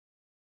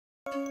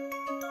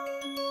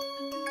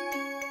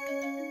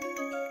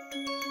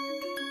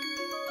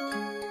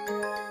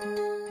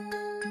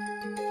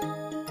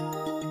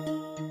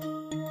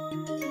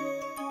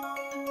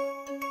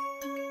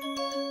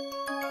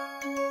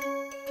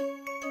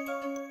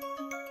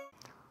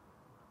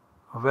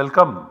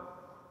Welcome.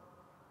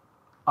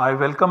 I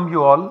welcome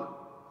you all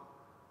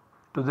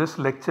to this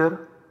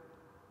lecture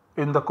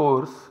in the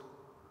course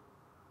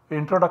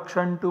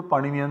Introduction to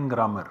Paninian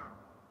Grammar.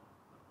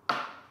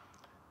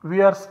 We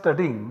are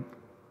studying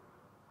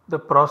the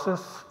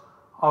process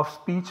of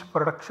speech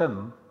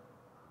production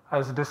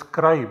as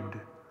described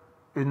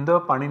in the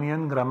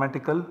Paninian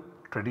grammatical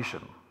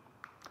tradition.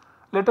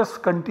 Let us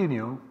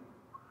continue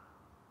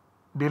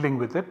dealing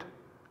with it.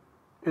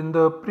 In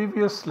the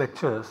previous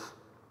lectures,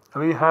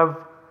 we have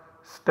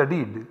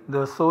studied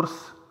the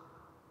source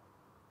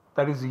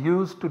that is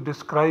used to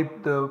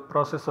describe the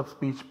process of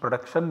speech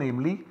production,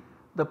 namely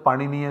the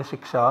Paniniya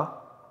Shiksha,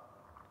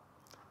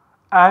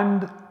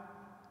 and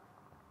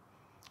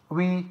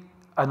we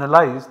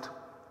analyzed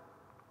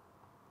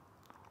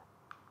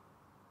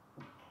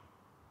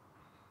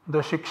the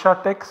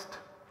Shiksha text,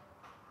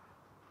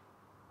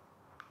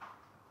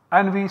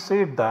 and we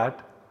said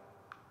that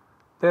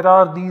there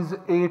are these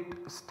 8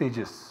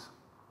 stages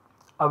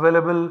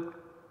available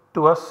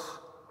to us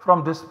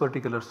from this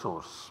particular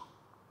source.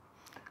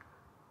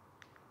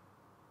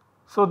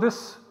 So,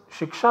 this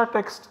Shiksha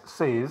text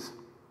says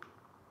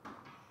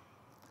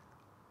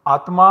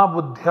Atma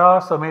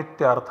buddhya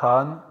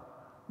sametyarthan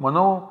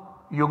mano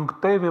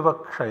yungte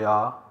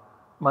vivakshaya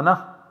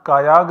manah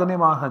kayagni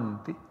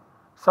mahanti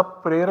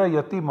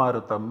saprerayati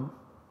marutam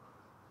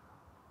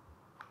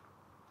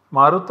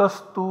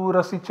marutastu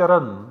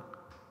rasicharan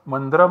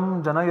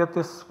mandram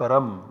janayati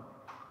svaram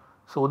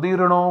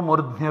sodirno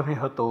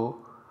murdhyavihato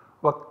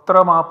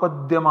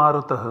Vaktramapadya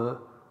marutah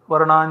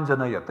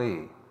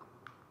varnanjanayate.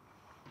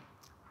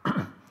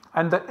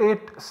 And the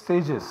 8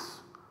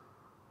 stages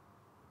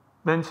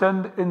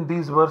mentioned in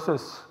these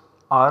verses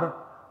are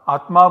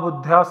Atma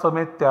buddhya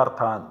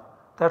sametyarthan,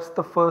 that is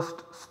the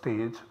first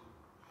stage.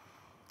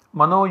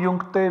 Mano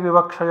yunkte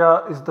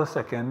vivakshaya is the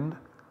second.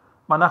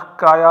 Manah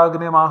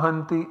kayagni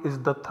mahanti is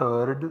the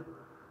third.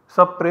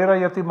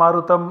 Saprerayati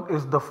marutam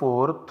is the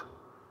fourth.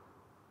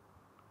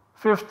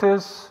 Fifth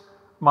is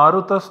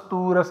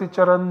Marutastu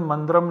rasicharan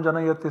mandram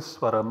janayati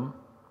swaram.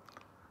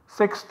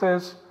 Sixth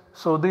is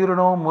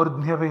Sodirno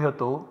murdhya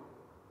vihato.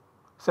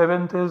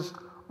 Seventh is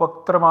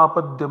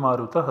Vaktramapadya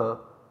marutah.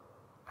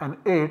 And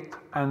eighth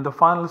and the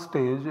final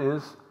stage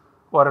is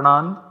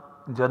Varnan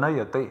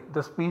janayate.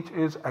 The speech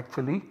is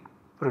actually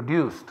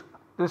produced.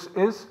 This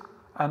is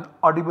an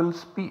audible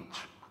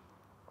speech.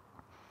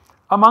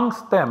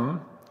 Amongst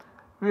them,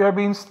 we have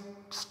been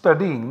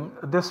studying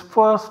this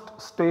first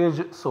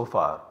stage so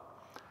far.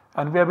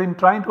 And we have been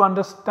trying to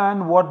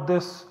understand what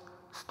this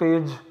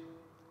stage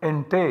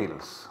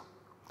entails.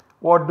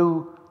 What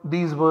do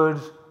these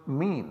words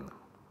mean?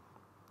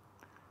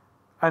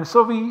 And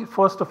so we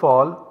first of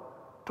all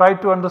try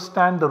to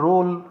understand the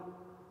role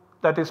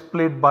that is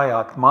played by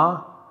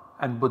Atma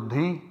and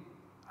Buddhi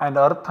and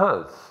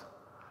Arthas.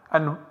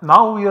 And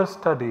now we are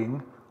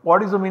studying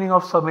what is the meaning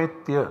of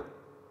Sametya.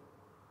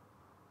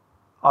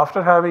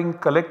 After having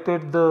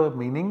collected the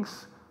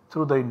meanings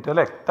through the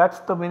intellect, that is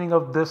the meaning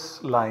of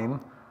this line.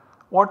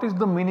 What is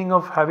the meaning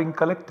of having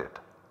collected?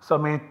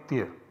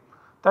 Sametya.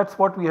 That is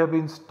what we have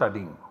been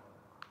studying.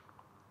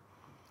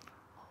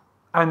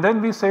 And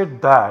then we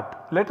said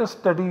that let us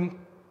study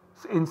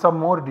in some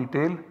more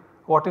detail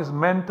what is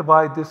meant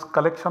by this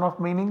collection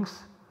of meanings,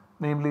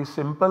 namely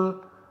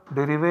simple,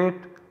 derivate,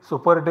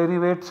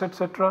 superderivates,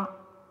 etc.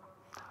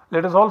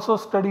 Let us also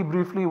study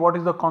briefly what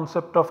is the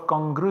concept of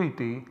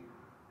congruity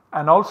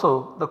and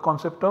also the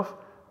concept of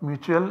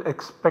mutual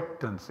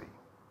expectancy.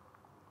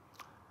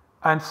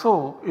 And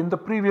so, in the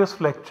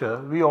previous lecture,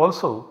 we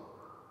also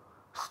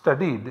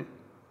studied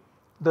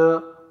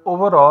the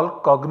overall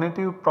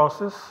cognitive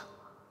process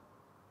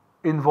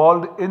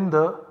involved in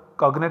the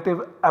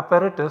cognitive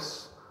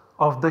apparatus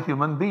of the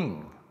human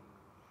being.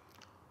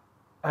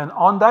 And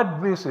on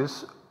that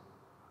basis,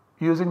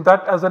 using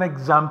that as an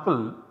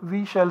example,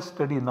 we shall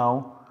study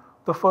now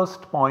the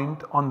first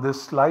point on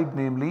this slide,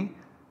 namely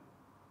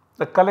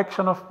the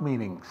collection of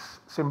meanings,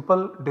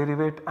 simple,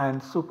 derivate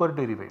and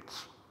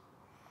superderivates.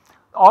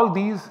 All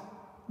these,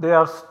 they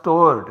are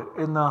stored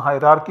in a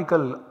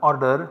hierarchical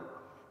order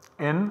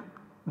in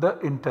the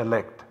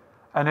intellect,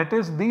 and it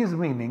is these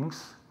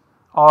meanings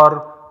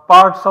or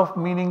parts of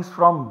meanings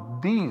from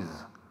these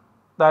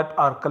that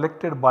are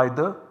collected by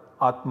the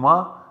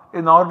Atma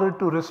in order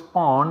to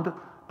respond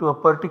to a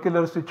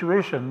particular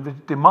situation which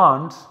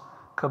demands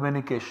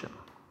communication.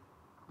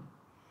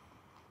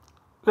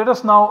 Let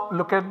us now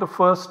look at the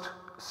first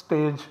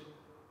stage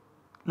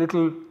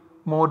little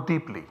more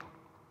deeply.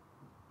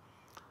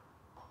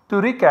 To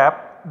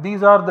recap,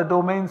 these are the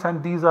domains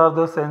and these are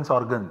the sense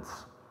organs.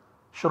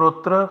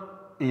 Shrotra,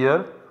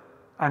 ear,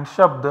 and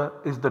Shabda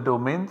is the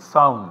domain,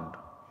 sound.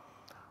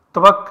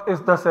 Tvak is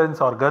the sense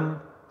organ,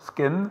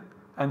 skin,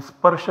 and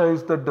Sparsha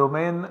is the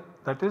domain,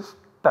 that is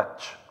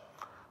touch.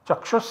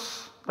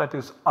 Chakshus that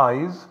is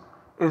eyes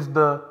is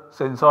the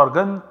sense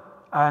organ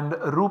and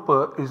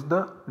rupa is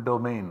the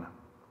domain,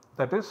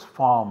 that is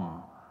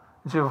form.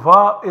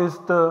 Jihva is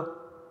the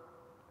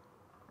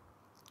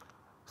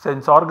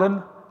sense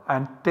organ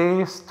and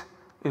taste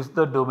is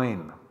the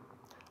domain,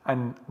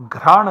 and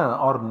ghrana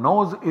or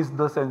nose is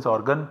the sense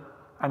organ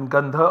and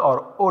gandha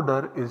or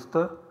odor is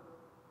the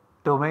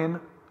domain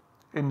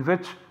in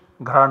which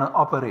ghrana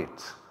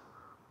operates.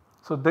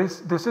 So,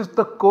 this is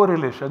the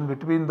correlation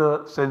between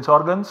the sense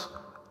organs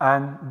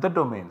and the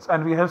domains,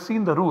 and we have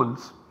seen the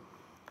rules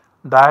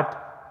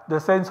that the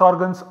sense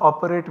organs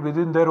operate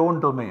within their own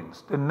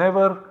domains, they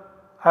never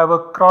have a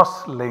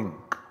cross link.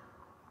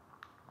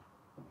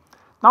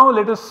 Now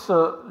let us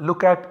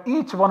look at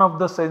each one of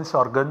the sense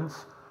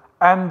organs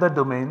and the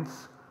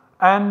domains,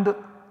 and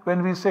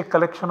when we say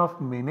collection of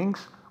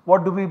meanings,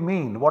 what do we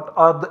mean, what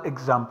are the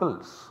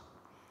examples,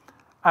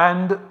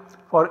 and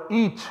for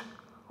each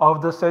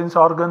of the sense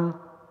organ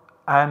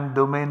and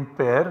domain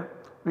pair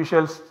we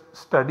shall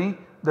study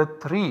the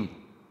three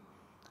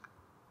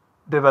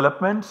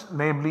developments,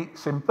 namely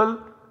simple,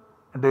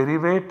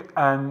 derivate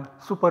and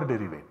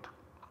superderivate.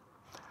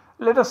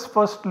 Let us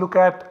first look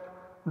at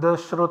the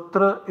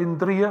Shrotra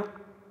Indriya,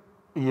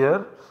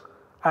 ears,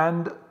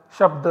 and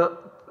Shabda,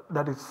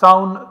 that is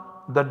sound,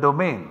 the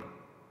domain.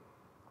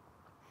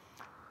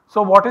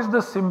 So what is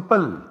the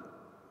simple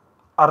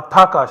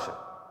Arthakasha?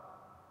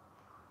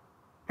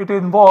 It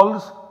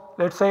involves,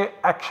 let us say,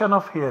 action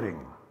of hearing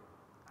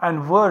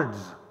and words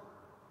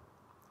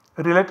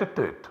related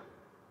to it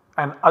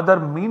and other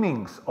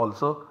meanings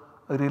also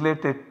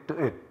related to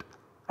it,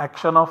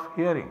 action of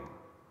hearing.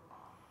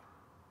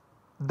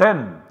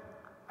 Then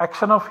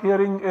action of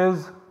hearing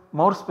is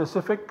more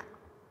specific.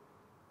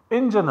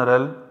 In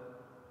general,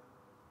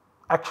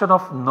 action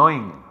of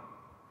knowing,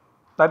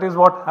 that is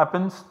what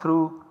happens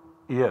through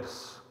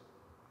ears,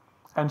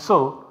 and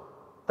so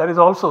that is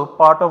also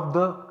part of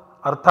the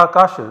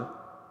Arthakasha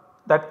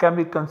that can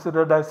be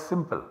considered as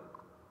simple.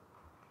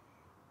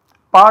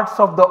 Parts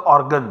of the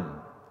organ,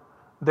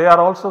 they are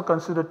also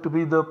considered to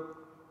be the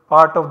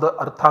part of the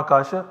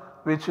Arthakasha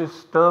which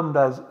is termed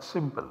as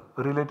simple,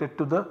 related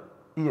to the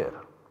ear.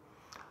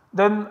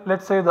 Then let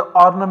us say the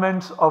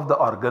ornaments of the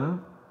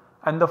organ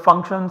and the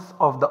functions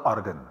of the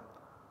organ,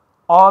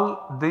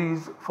 all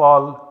these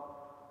fall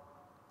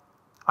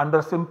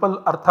under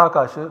simple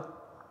Arthakasha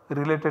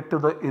related to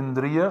the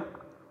Indriya,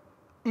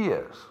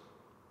 ears.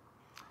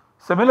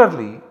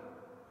 Similarly,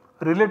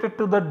 related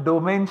to the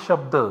domain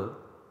Shabda,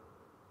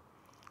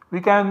 we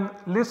can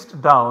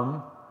list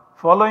down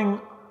following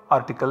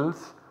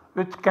articles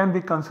which can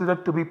be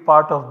considered to be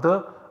part of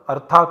the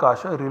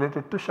Arthakasha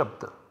related to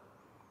Shabda,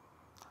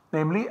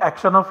 namely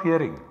action of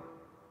hearing,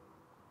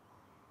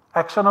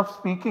 action of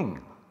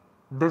speaking,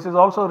 this is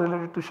also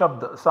related to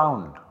Shabda,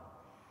 sound.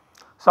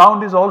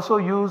 Sound is also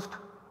used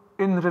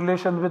in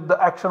relation with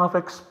the action of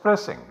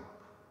expressing.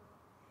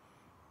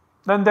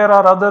 Then there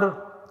are other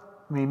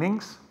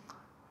meanings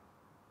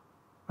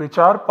which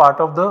are part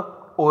of the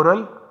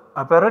oral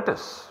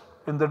apparatus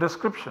in the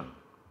description.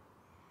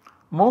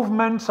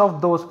 Movements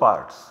of those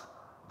parts,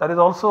 that is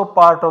also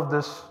part of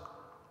this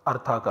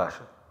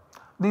Arthakasha.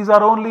 These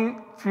are only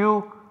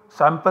few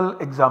sample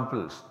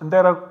examples and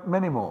there are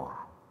many more.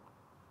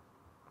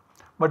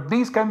 But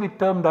these can be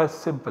termed as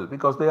simple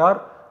because they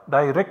are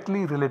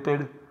directly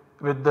related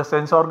with the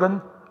sense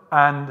organ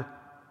and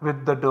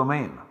with the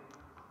domain.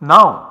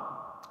 Now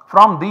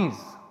from these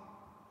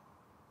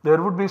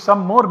there would be some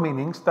more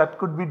meanings that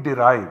could be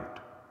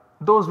derived,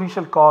 those we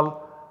shall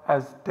call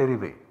as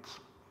derivates.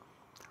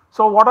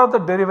 So what are the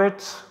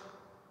derivates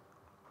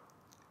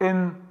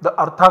in the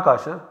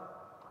Arthakasha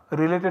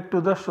related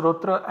to the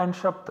Shrotra and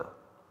Shabda?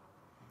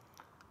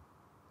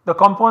 The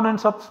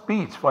components of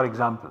speech, for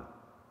example,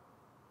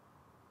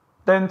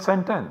 then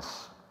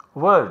sentence,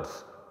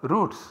 words,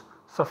 roots,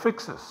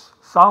 suffixes,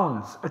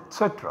 sounds,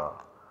 etc.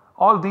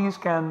 All these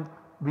can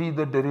be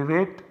the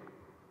derivate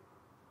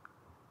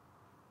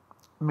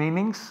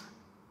meanings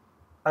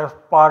as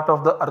part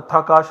of the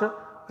Arthakasha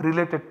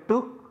related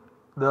to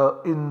the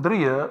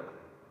Indriya,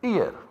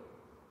 ear.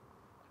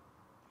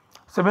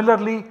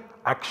 Similarly,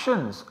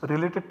 actions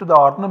related to the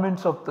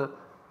ornaments of the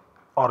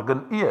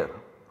organ ear,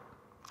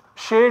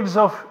 shades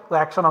of the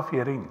action of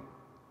hearing,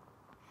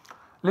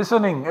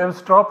 listening,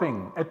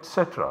 eavesdropping,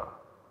 etc.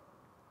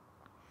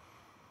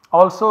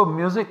 Also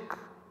music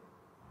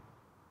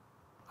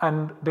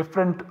and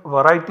different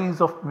varieties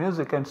of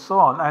music and so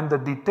on, and the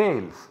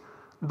details,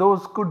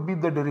 those could be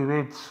the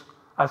derivates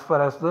as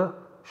far as the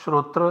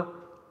Shrotra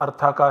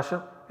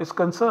Arthakasha is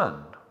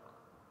concerned.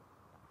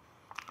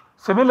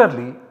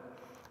 Similarly,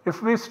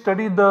 if we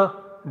study the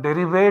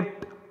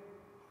derivate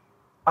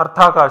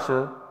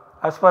Arthakasha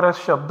as far as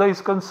Shabda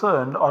is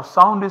concerned or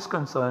sound is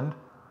concerned,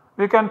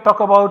 we can talk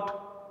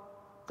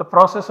about the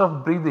process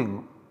of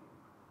breathing,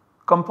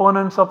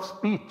 components of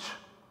speech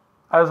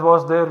as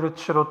was there with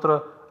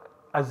Shrotra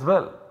as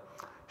well,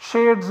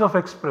 shades of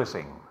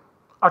expressing,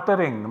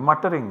 uttering,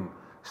 muttering,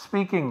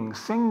 speaking,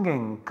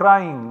 singing,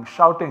 crying,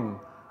 shouting,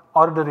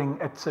 ordering,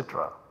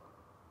 etc.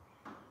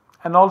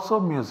 And also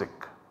music.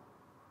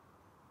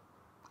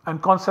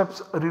 and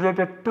concepts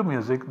related to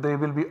music, they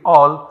will be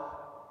all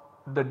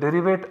the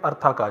derivate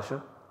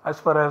Arthakasha as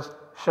far as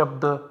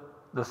Shabda,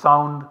 the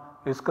sound,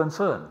 is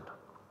concerned.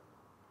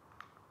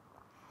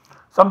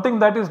 Something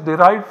that is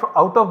derived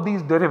out of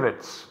these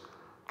derivatives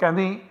can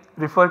be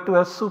referred to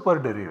as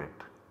superderivate.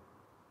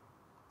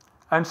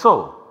 And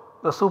so,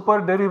 the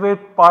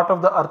superderivate part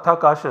of the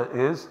Arthakasha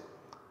is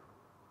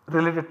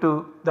related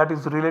to, that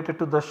is related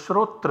to the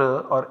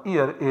Shrotra or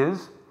ear,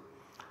 is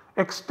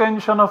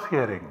extension of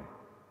hearing.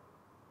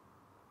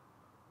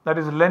 That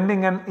is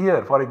lending an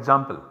ear, for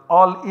example,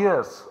 all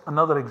ears,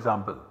 another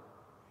example.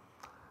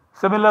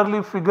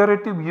 Similarly,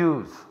 figurative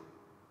use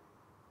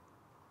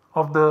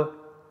of the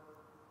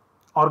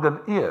organ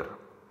ear.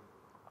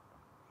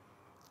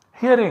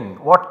 Hearing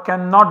what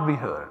cannot be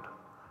heard.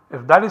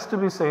 If that is to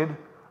be said,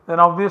 then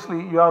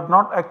obviously you are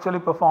not actually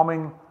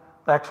performing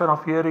the action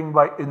of hearing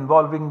by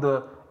involving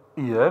the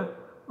ear,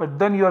 but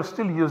then you are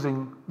still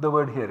using the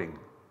word hearing.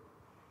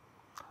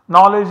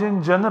 Knowledge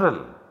in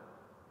general,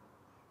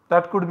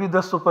 that could be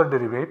the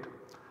superderivate,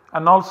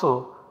 and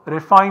also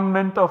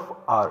refinement of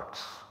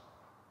arts,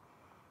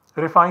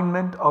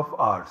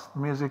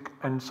 music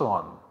and so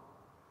on.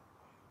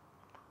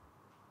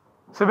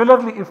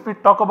 Similarly, if we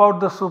talk about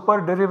the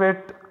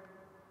superderivate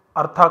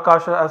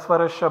Arthakasha as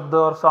far as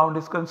Shabda or sound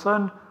is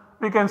concerned,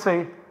 we can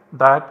say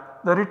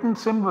that the written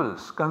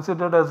symbols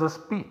considered as a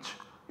speech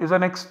is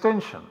an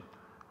extension,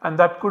 and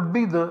that could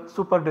be the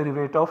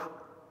superderivative of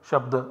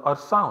Shabda or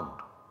sound.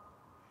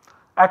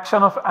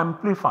 Action of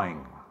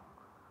amplifying,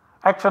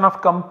 action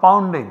of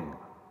compounding,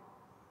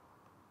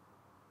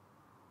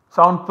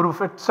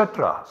 soundproof,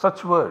 etc.,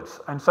 such words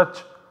and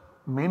such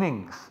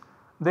meanings,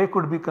 they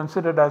could be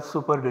considered as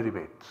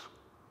superderivates.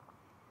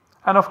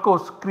 And of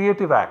course,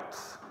 creative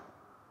acts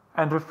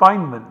and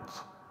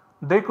refinements,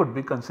 they could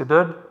be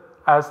considered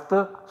as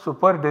the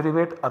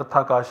superderivate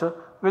Arthakasha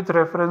with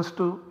reference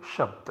to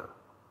Shabda.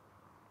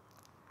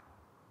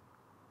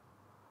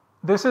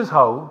 This is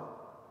how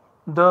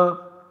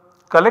the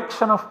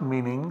collection of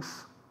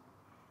meanings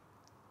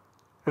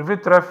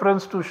with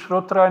reference to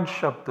Shrotra and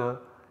Shabda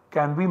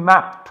can be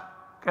mapped,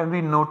 can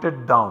be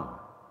noted down.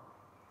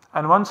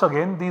 And once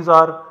again, these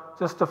are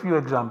just a few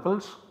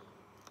examples,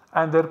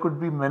 and there could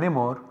be many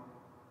more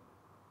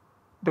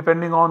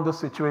depending on the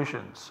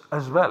situations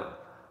as well.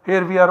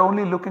 Here we are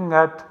only looking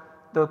at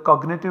the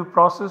cognitive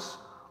process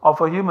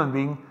of a human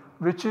being,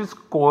 which is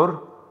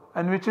core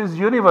and which is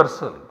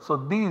universal. So,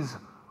 these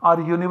are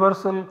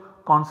universal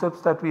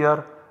concepts that we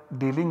are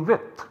dealing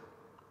with.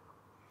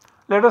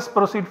 Let us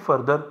proceed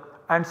further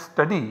and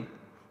study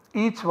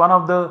each one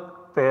of the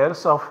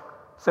pairs of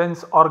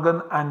sense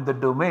organ and the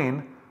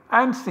domain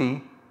and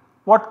see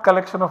what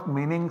collection of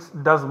meanings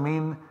does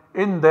mean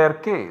in their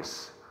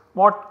case,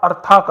 what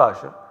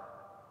Arthakasha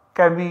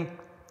can be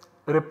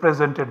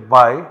represented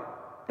by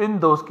in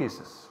those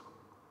cases.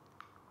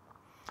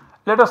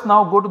 Let us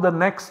now go to the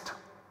next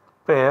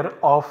pair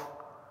of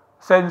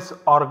sense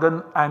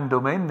organ and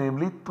domain,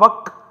 namely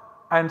Tvak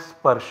and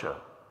Sparsha,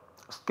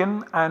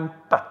 skin and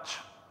touch.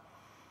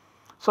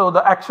 So,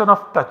 the action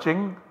of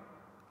touching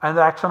and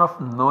the action of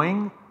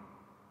knowing,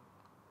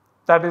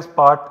 that is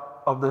part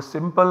of the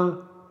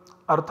simple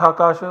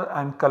Arthakasha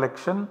and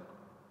collection.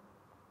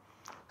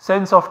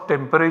 Sense of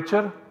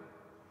temperature,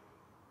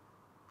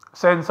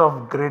 sense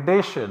of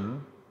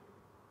gradation,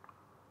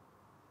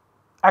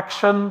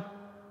 action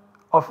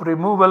of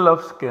removal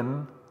of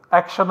skin,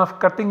 action of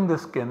cutting the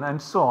skin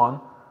and so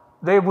on,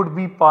 they would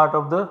be part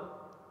of the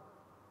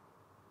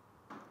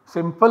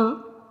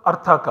simple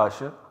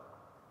Arthakasha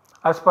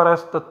as far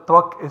as the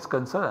Tvak is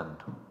concerned.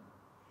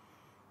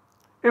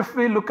 If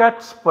we look at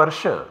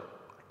Sparsha,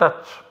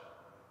 touch,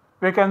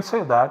 we can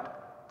say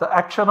that the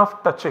action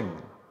of touching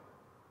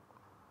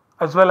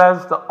as well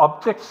as the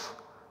objects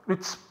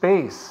with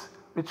space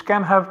which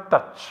can have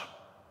touch,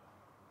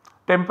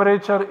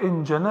 temperature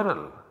in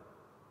general,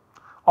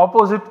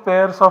 opposite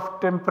pairs of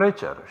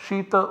temperature,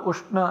 Shita,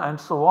 Ushna and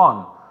so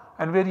on,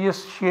 and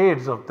various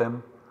shades of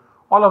them,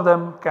 all of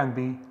them can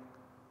be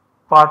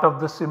part of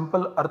the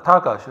simple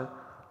Arthakasha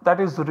that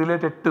is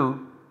related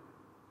to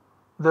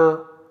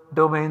the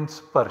domain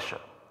Sparsha.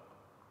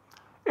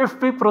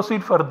 If we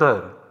proceed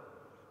further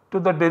to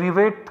the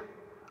derivate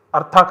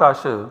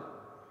Arthakasha,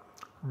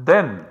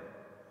 then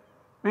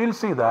we will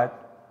see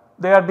that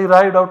they are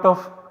derived out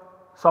of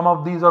some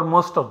of these or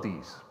most of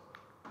these.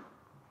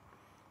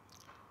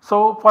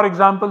 So, for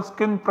example,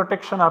 skin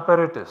protection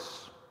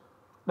apparatus,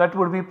 that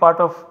would be part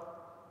of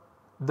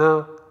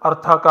the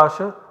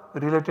Arthakasha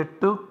related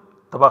to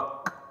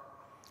Tvak.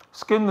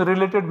 Skin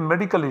related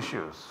medical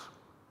issues,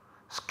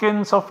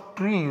 skins of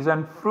trees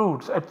and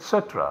fruits,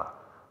 etc.,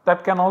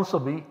 that can also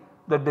be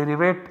the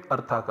derivate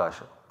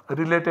Arthakasha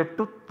related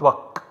to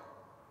Tvak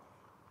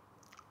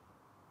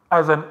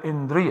as an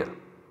Indriya.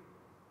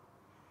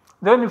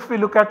 Then if we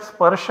look at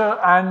Sparsha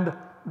and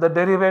the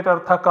derivate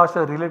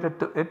Arthakasha related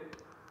to it,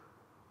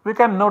 we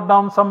can note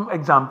down some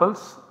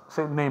examples,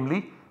 say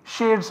namely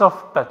shades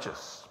of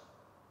touches,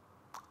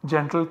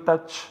 gentle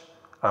touch,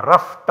 a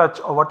rough touch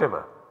or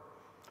whatever.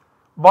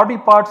 Body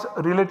parts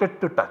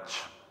related to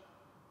touch,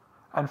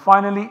 and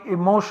finally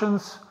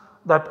emotions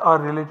that are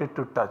related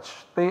to touch.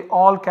 They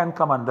all can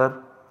come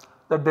under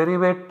the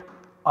derivate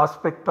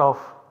aspect of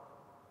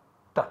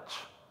touch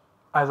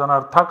as an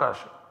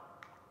Arthakasha.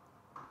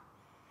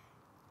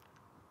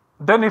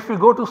 Then if we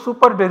go to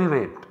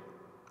superderivate,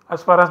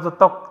 as far as the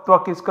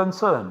Tvak is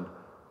concerned,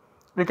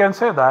 we can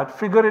say that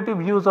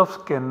figurative use of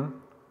skin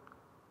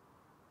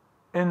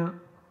in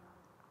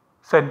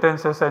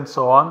sentences and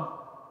so on,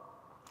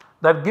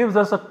 that gives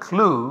us a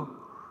clue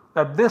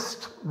that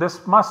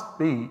this must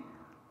be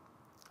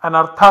an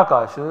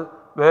Arthakasha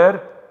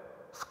where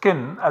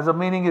skin as a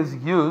meaning is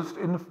used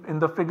in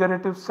the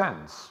figurative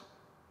sense.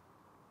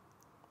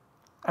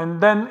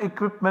 And then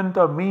equipment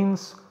or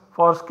means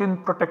for skin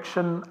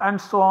protection and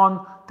so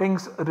on,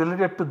 things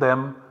related to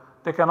them,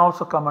 they can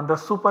also come under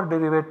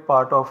superderivate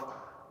part of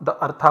the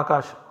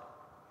Arthakasha.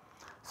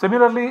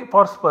 Similarly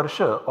for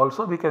sparsha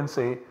also we can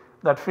say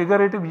that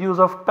figurative use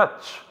of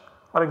touch,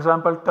 for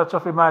example touch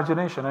of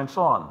imagination and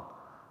so on,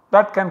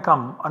 that can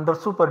come under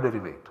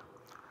superderivate.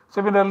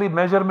 Similarly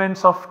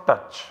measurements of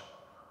touch,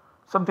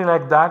 something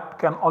like that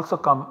can also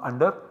come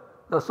under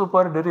the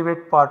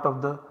superderivate part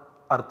of the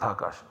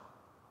Arthakasha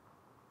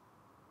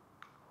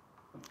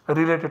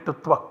related to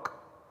Tvak.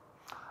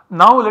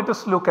 Now let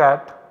us look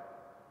at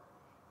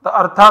the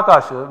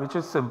Arthakasha, which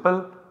is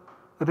simple,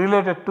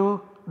 related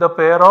to the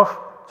pair of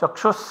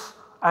Chakshus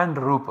and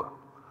Rupa,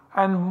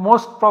 and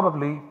most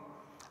probably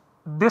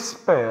this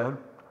pair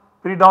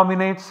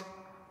predominates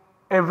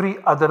every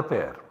other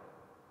pair.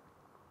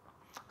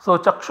 So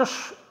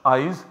Chakshus,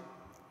 eyes,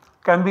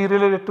 can be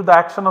related to the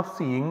action of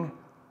seeing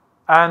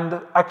and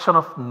action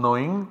of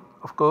knowing,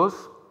 of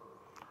course.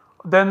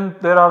 Then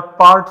there are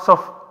parts of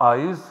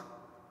eyes,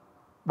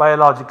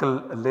 biological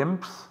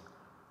limbs.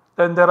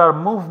 Then there are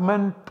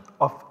movement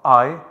of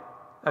eye,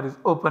 that is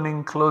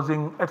opening,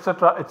 closing,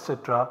 etc.,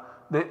 etc.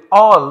 They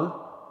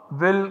all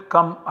will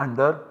come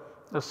under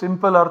the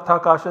simple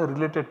Arthakasha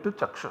related to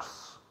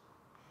Chakshus.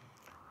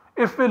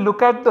 If we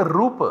look at the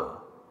Rupa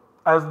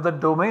as the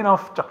domain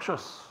of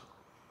Chakshus,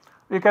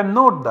 we can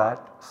note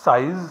that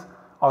size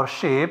or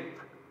shape,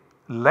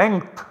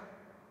 length,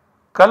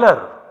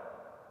 color,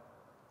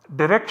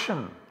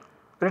 direction,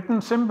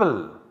 written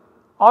symbol,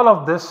 all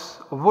of this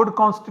would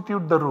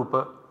constitute the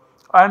Rupa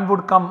and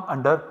would come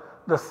under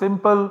the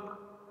simple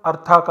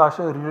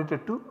Arthakasha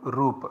related to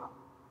Rupa.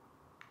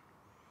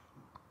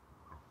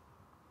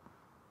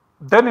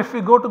 Then if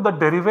we go to the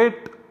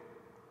derivate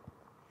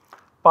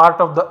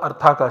part of the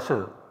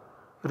Arthakasha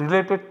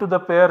related to the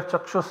pair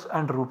Chakshus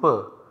and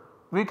Rupa,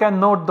 we can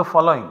note the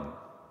following.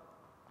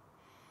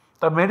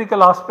 The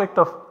medical aspect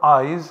of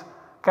eyes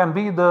can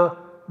be the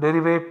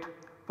derivate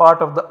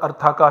part of the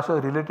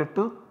Arthakasha related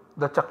to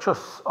the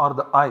Chakshus or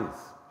the eyes.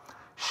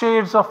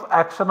 Shades of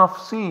action of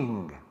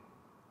seeing.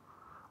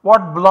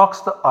 What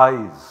blocks the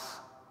eyes?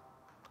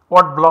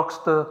 What blocks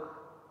the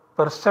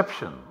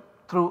perception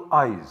through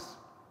eyes?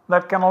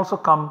 That can also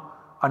come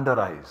under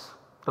eyes,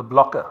 the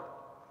blocker.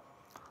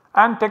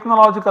 And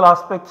technological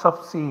aspects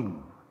of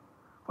seeing.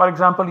 For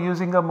example,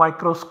 using a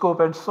microscope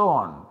and so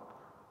on.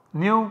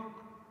 New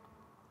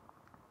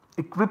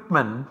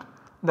equipment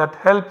that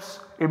helps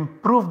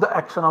improve the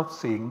action of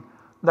seeing,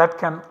 that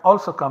can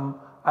also come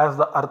as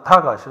the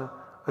Arthakasha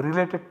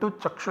related to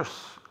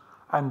Chakshus,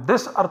 and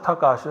this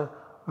Arthakasha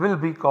will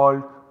be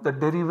called the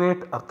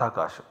derivate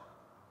Arthakasha.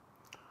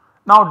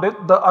 Now the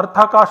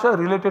Arthakasha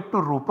related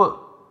to Rupa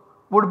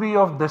would be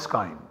of this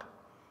kind.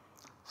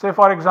 Say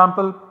for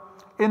example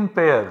in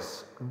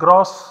pairs,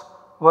 gross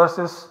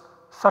versus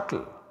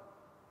subtle.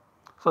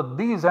 So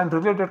these and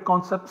related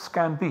concepts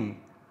can be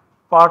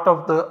part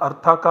of the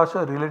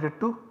Arthakasha related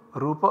to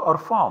Rupa or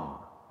form.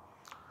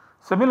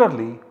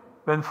 Similarly,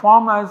 when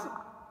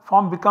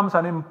form becomes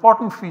an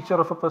important feature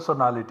of a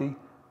personality,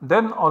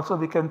 then also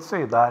we can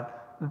say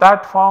that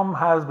that form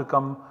has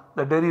become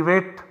the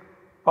derivate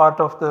part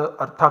of the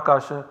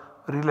Arthakasha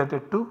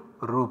related to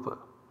Rupa.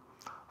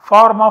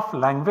 Form of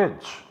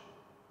language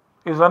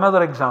is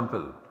another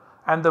example,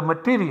 and the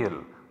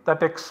material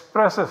that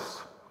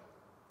expresses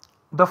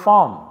the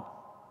form,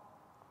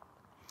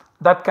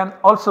 that can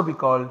also be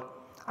called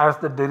as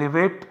the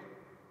derivate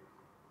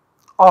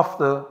of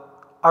the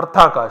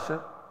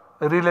Arthakasha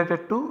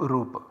related to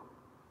Rupa.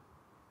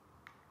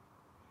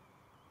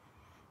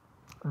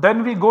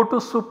 Then we go to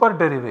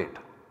superderivate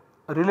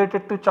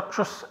related to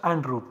Chakshus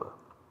and Rupa.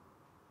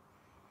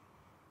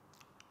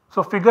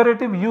 So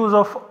figurative use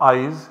of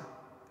eyes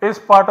is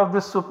part of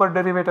this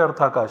superderivate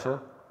Arthakasha.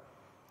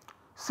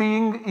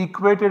 Seeing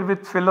equated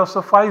with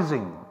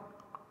philosophizing,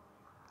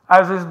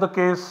 as is the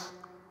case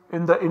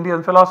in the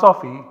Indian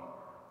philosophy,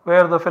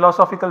 where the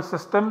philosophical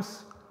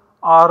systems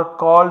are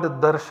called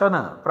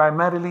darshana,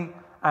 primarily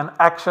an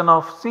action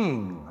of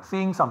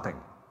seeing something.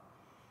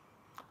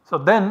 So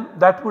then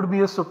that would be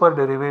a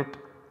superderivate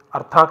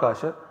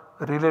Arthakasha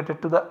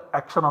related to the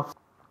action of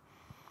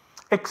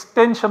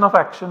extension of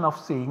action of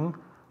seeing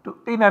to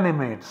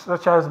inanimates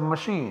such as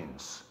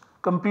machines.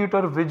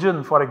 Computer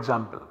vision, for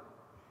example,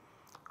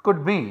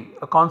 could be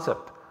a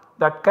concept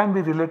that can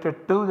be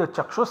related to the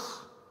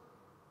Chakshus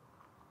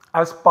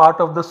as part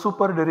of the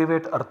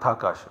superderivate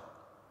Arthakasha.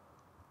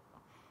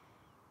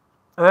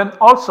 Then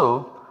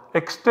also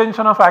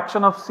extension of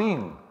action of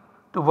seeing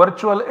to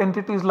virtual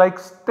entities like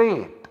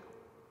state.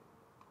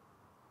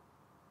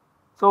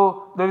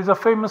 So, there is a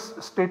famous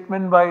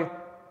statement by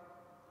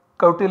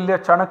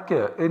Kautilya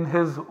Chanakya in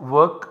his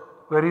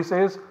work where he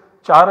says,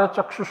 Chara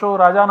Chakshusho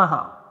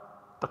Rajanaha,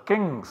 the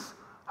kings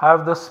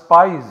have the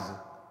spies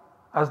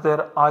as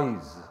their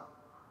eyes.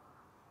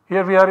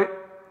 Here we are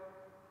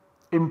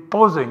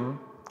imposing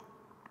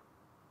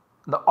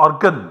the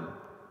organ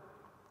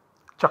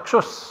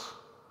Chakshus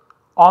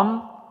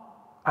on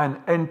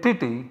an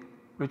entity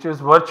which is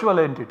virtual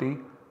entity,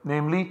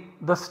 namely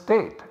the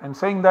state, and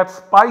saying that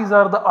spies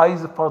are the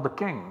eyes for the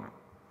king.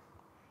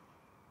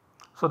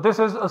 So, this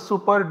is a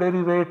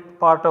superderivate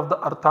part of the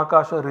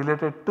Arthakasha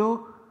related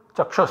to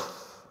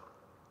Chakshus.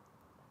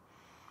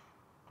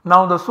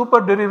 Now, the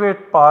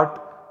superderivate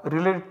part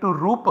related to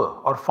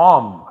Rupa or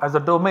form as a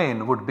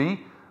domain would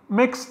be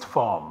mixed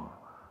form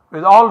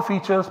with all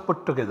features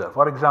put together,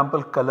 for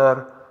example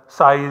color,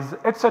 size,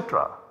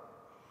 etc.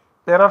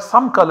 There are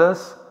some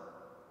colors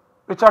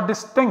which are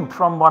distinct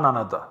from one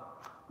another,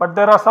 but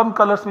there are some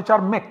colors which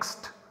are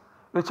mixed,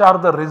 which are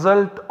the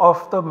result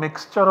of the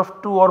mixture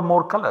of two or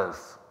more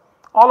colors.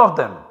 All of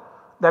them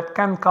that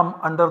can come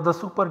under the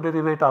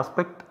superderivate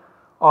aspect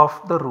of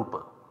the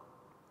Rupa.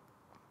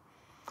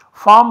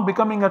 Form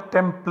becoming a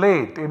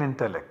template in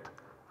intellect,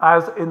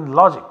 as in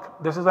logic,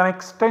 this is an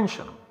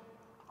extension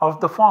of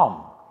the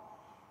form.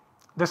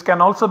 This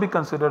can also be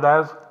considered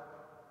as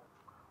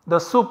the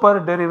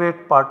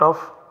superderivate part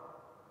of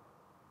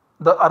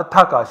the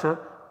Arthakasha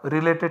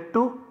related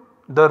to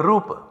the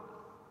Rupa.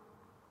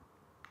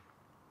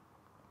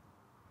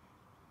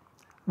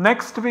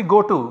 Next we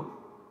go to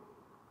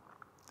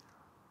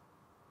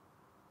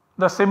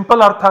the simple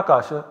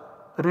Arthakasha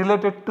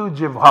related to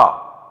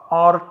Jivha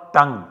or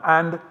tongue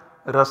and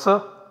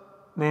Rasa,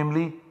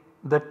 namely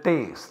the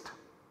taste.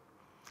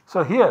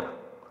 So, here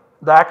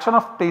the action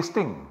of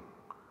tasting,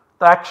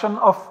 the action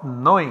of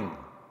knowing,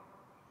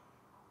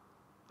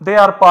 they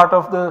are part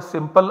of the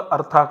simple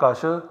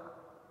Arthakasha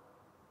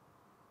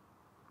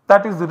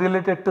that is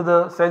related to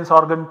the sense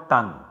organ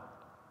tongue.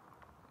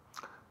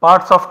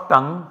 Parts of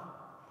tongue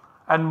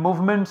and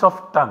movements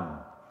of tongue,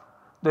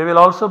 they will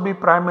also be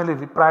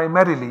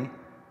primarily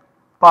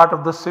part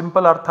of the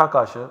simple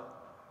Arthakasha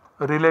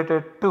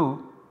related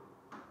to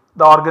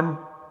the organ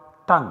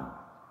tongue.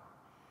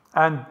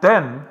 And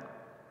then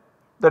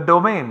the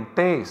domain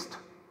taste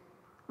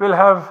will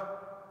have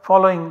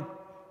following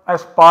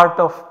as part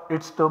of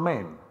its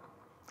domain,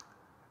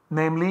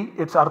 namely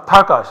its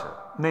Arthakasha,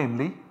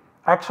 namely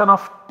action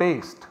of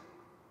taste,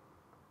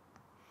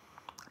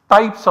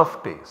 types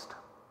of taste,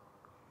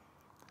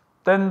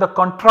 then the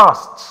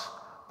contrasts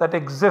that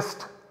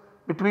exist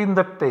between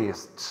the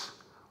tastes,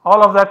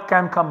 all of that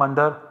can come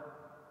under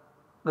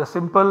the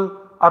simple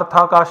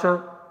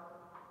Arthakasha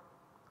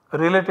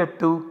related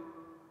to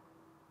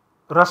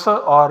rasa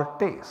or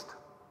taste.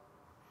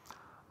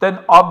 Then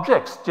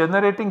objects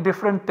generating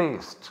different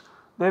tastes,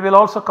 they will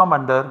also come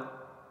under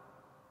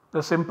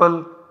the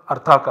simple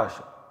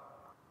Arthakasha.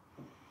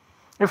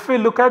 If we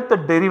look at the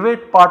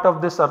derivate part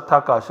of this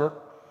Arthakasha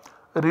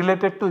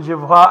related to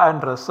Jivha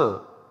and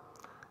Rasa,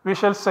 we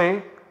shall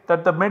say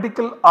that the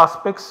medical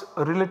aspects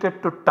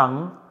related to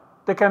tongue,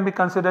 they can be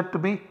considered to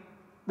be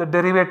the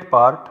derivate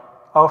part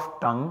of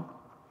tongue,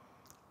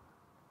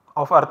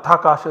 of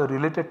Arthakasha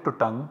related to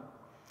tongue.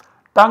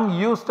 Tongue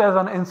used as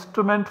an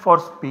instrument for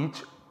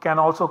speech can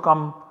also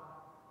come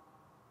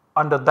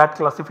under that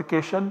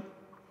classification,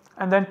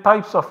 and then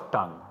types of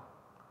tongue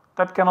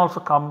that can also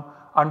come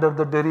under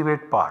the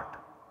derivate part.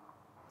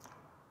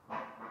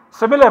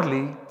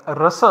 Similarly,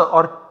 rasa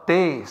or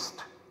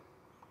taste,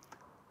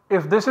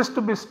 if this is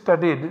to be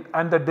studied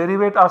and the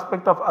derivate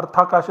aspect of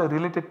Arthakasha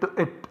related to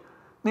it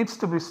needs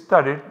to be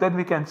studied, then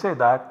we can say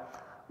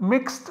that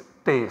mixed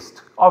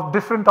taste of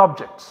different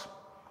objects,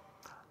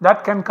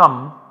 that can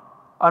come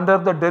under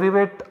the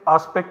derivate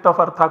aspect of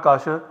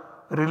Arthakasha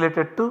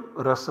related to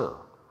rasa.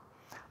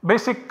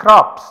 Basic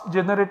crops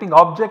generating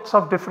objects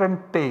of different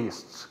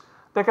tastes,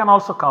 they can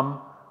also come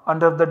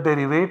under the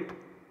derivate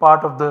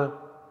part of the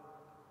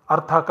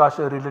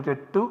Arthakasha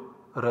related to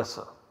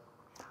rasa.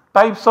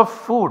 Types of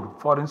food,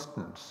 for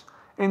instance,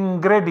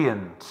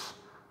 ingredients,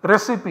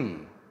 recipe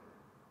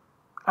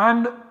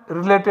and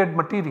related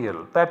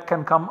material, that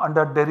can come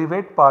under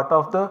derivate part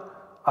of the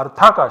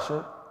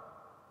Arthakasha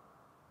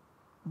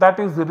that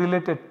is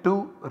related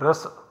to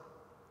rasa.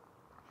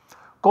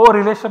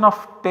 Correlation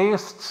of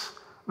tastes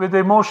with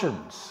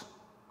emotions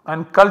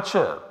and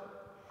culture,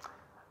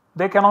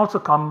 they can also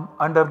come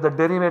under the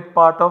derivate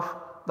part of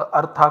the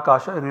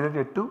Arthakasha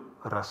related to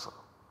rasa.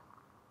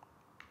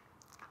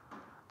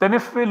 Then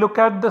if we look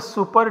at the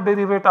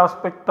superderivate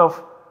aspect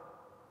of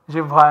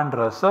Jivha and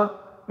Rasa,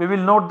 we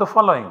will note the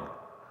following: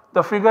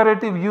 the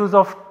figurative use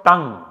of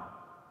tongue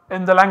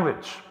in the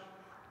language,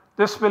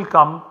 this will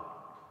come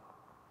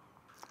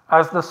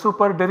as the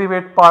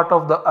superderivate part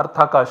of the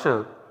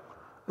Arthakasha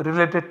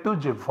related to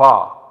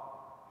Jivha.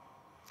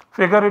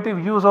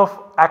 Figurative use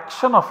of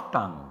action of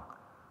tongue,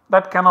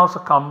 that can also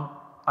come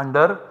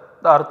under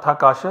the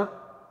Arthakasha,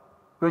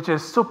 which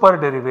is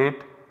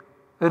superderivate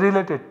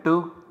related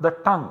to the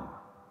tongue.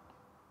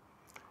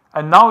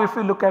 And now if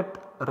we look at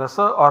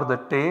rasa or the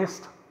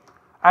taste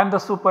and the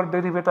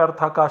superderivate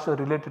Arthakasha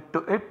related to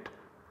it,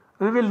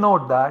 we will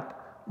note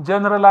that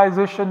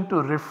generalization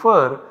to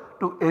refer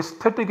to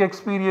aesthetic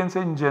experience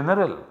in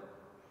general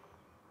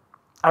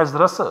as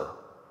rasa,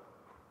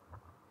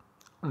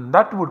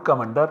 that would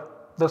come under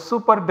the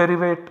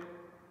superderivate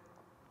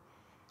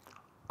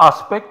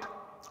aspect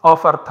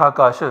of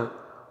Arthakasha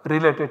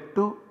related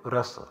to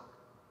rasa.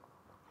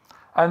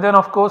 And then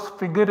of course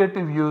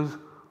figurative use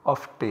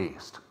of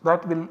taste,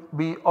 that will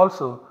be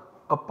also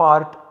a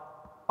part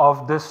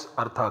of this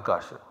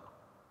Arthakasha.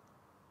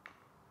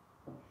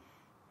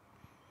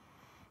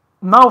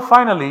 Now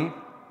finally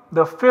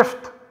the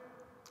fifth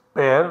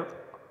pair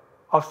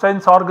of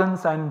sense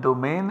organs and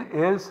domain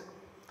is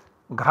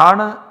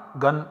Ghrana,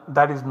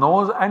 that is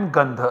nose, and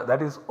Gandha,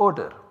 that is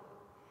odor.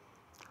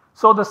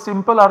 So the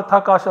simple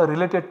Arthakasha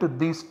related to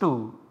these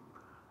two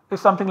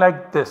is something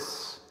like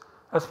this.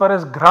 As far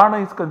as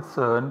Ghrana is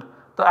concerned,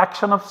 the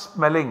action of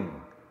smelling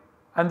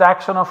and the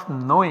action of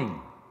knowing,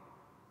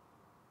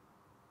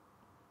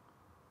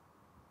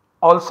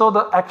 also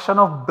the action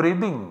of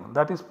breathing,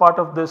 that is part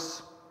of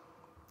this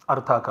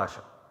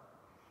Arthakasha.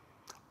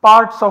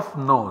 Parts of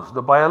nose,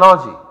 the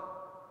biology,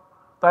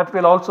 that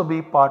will also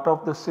be part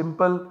of the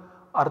simple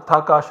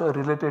Arthakasha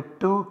related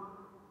to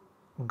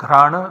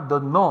Ghrana, the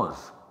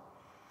nose.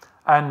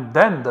 And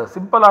then the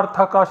simple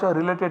Arthakasha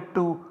related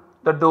to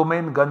the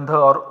domain Gandha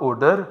or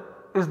odor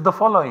is the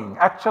following: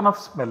 action of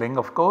smelling,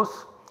 of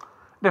course,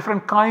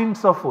 different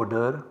kinds of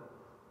odor,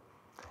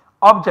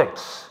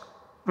 objects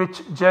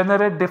which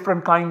generate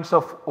different kinds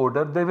of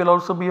odor, they will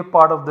also be a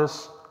part of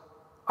this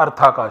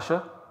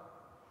Arthakasha.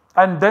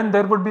 And then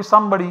there would be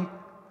someone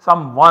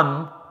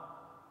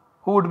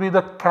who would be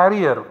the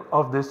carrier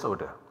of this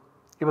odor.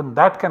 Even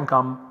that can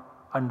come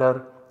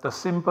under the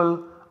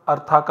simple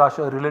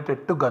Arthakasha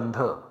related to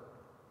Gandha.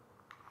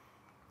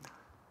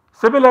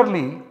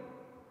 Similarly,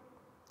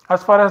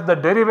 as far as the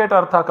derivate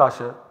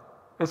Arthakasha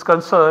is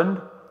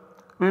concerned,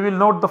 we will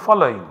note the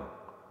following.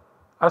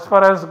 As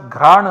far as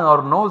Ghrana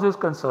or nose is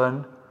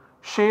concerned,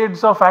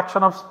 shades of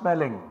action of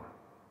smelling,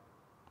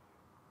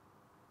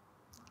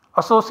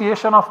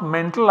 association of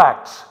mental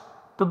acts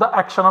to the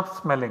action of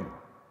smelling,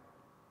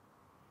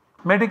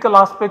 medical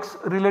aspects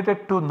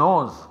related to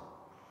nose,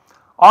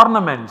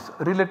 ornaments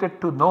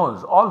related to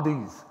nose, all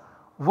these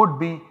would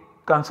be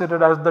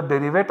considered as the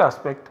derivate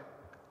aspect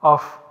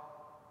of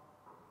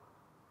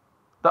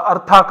the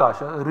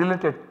Arthakasha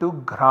related to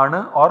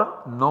Ghrana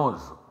or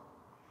nose.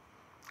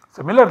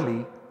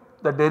 Similarly,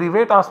 the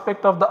derivate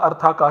aspect of the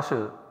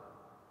Arthakasha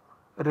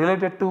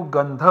related to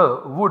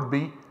Gandha would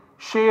be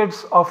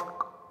shades of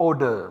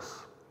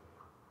odors,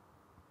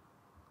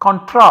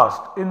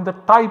 contrast in the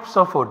types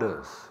of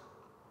odors,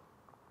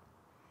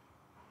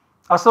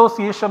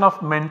 association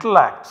of mental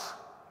acts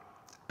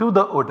to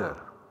the odor,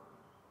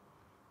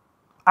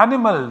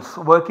 animals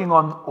working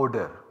on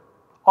odor,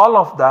 all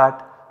of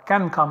that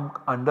can come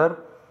under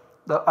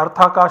the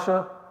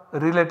Arthakasha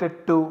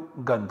related to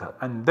Gandha,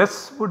 and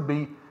this would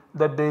be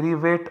the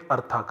derivate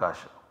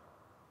Arthakasha.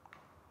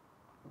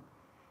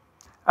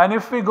 And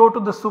if we go to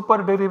the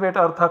superderivate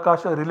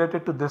Arthakasha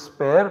related to this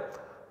pair,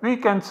 we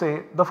can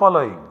say the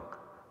following: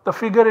 the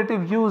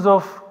figurative use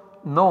of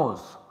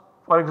nose,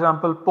 for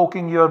example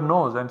poking your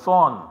nose and so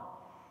on,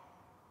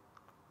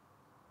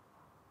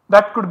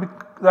 that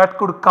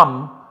could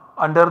come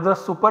under the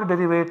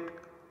superderivate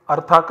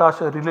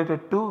Arthakasha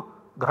related to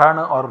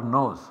Ghrana or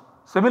nose.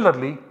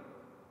 Similarly,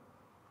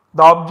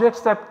 the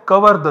objects that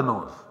cover the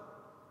nose,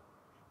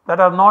 that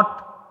are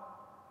not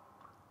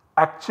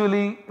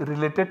actually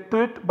related to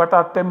it but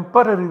are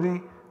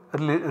temporarily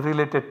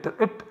related to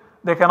it,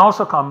 they can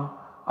also come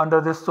under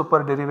this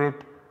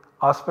superderivate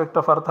aspect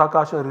of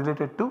Arthakasha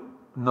related to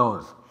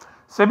nose.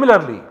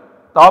 Similarly,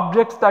 the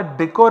objects that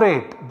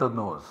decorate the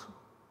nose,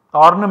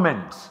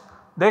 ornaments,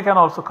 they can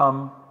also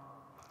come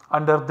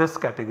under this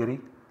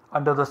category,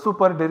 under the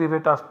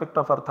superderivate aspect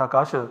of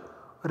Arthakasha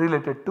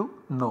related to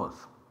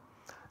nose.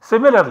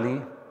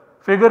 Similarly,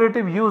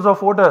 figurative use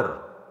of odor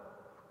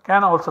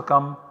can also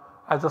come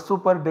as a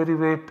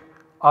superderivate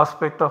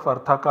aspect of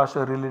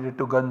Arthakasha related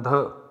to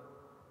Gandha.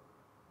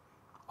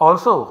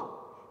 Also,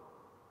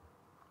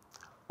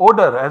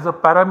 odor as a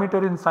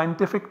parameter in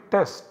scientific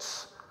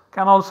tests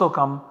can also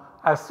come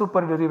as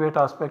superderivate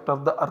aspect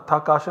of the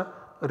Arthakasha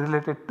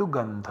related to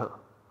Gandha.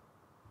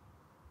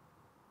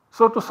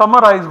 So to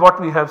summarize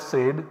what we have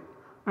said,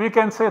 we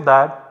can say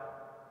that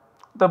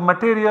the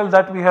material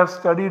that we have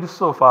studied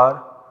so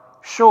far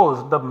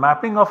shows the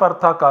mapping of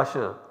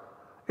Arthakasha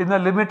in a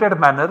limited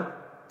manner,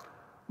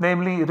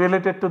 namely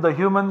related to the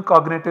human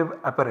cognitive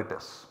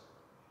apparatus.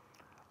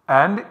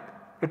 And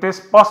it is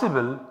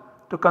possible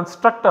to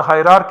construct a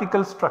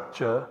hierarchical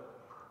structure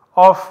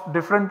of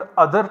different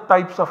other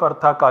types of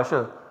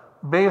Arthakasha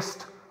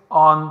based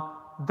on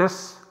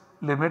this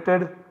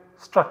limited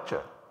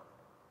structure.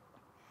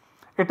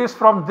 It is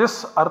from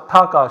this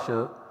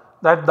Arthakasha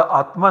that the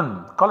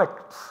Atman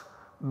collects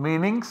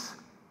meanings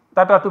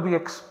that are to be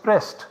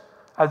expressed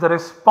as a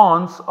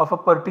response of a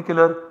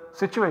particular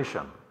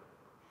situation.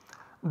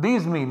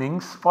 These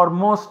meanings for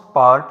most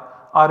part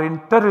are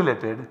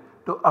interrelated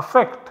to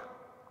affect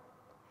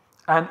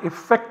an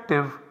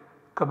effective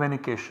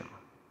communication.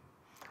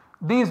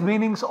 These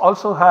meanings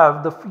also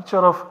have the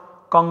feature of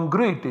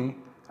congruity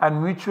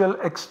and mutual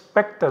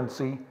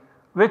expectancy,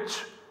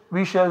 which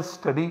we shall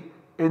study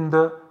in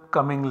the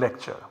coming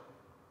lecture.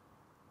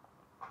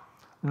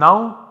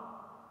 Now,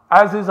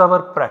 as is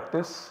our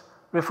practice,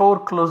 before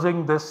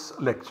closing this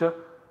lecture,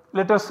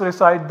 let us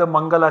recite the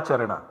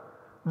Mangalacharana.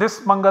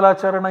 This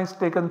Mangalacharana is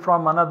taken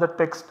from another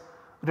text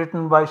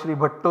written by Sri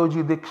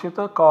Bhattoji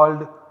Dikshita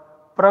called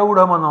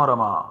Praudha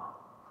Manorama,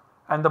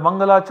 and the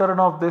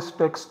Mangalacharana of this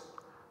text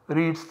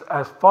reads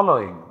as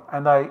following,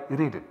 and I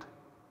read it.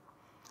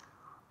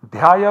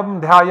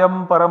 Dhyayam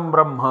dhyayam param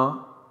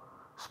brahma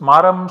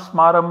smaram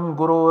smaram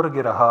guror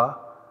giraha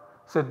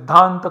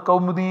siddhanta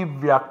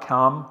kaumudi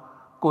vyakhyam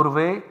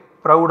kurve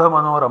praudha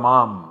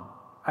manoramam.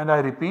 And I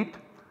repeat,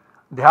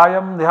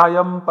 Dhyayam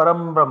dhyayam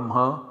param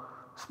brahma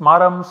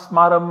smaram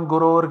smaram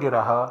guror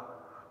giraha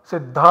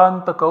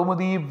siddhanta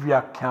kaumudi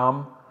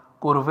vyakhyam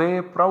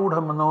kurve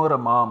praudha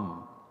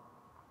manoramam.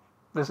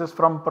 This is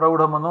from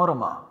Praudha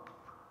Manorama.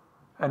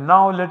 And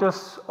now let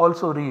us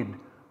also read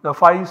the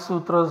 5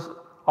 sutras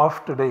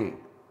of today.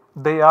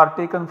 They are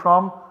taken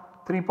from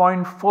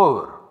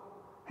 3.4.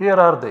 Here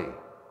are they.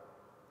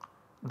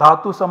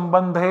 Dhatu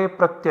sambandhe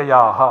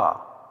pratyayaha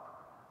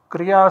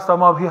kriya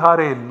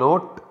samabhihare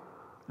lot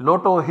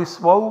loto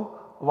hisvau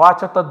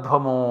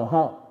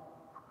vachatadvamoho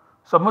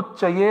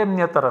samucchaye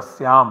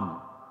nyatarasyam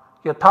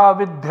yatha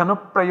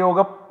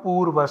vidhyanuprayoga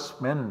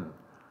purvasmin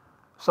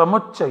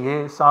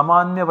samucchaye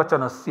samanya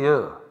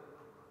vachanasya.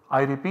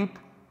 I repeat,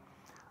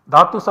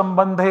 Dhatu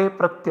sambandhe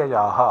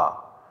pratyayaha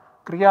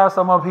kriya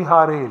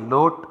samabhihare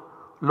lot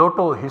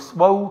loto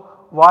hisvau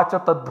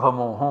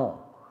vachatadvamoho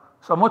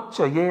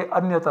samucchaye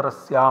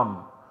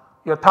anyatarasyam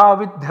yatha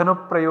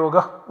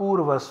vidhyanuprayogah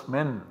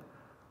purvasmin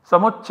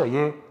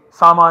samucchaye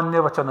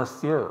samanya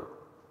vachanasya.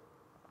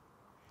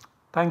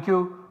 Thank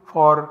you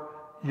for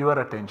your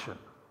attention.